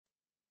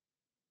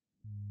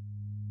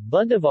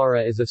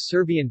Bundevara is a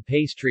Serbian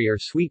pastry or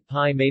sweet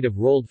pie made of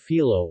rolled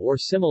phyllo or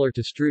similar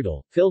to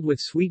strudel, filled with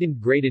sweetened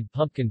grated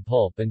pumpkin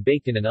pulp and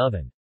baked in an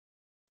oven.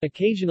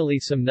 Occasionally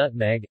some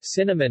nutmeg,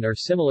 cinnamon or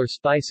similar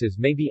spices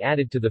may be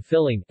added to the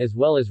filling, as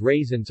well as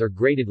raisins or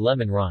grated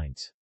lemon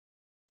rinds.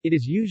 It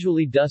is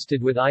usually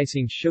dusted with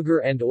icing sugar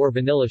and/or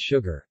vanilla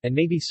sugar, and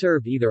may be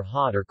served either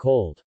hot or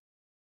cold.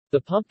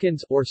 The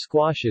pumpkins, or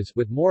squashes,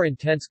 with more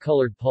intense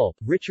colored pulp,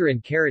 richer in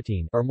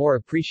carotene, are more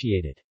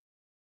appreciated.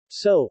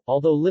 So,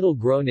 although little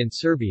grown in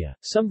Serbia,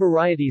 some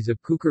varieties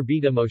of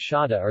cucurbita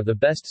moshata are the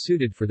best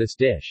suited for this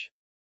dish.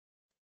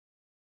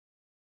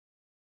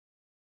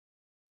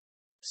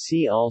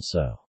 See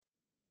also: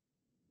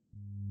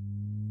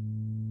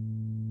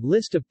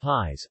 List of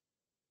pies,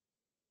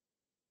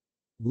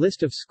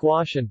 List of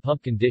squash and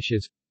pumpkin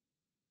dishes,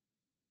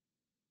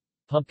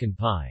 Pumpkin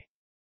pie.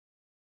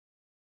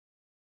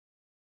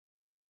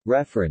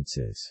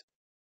 References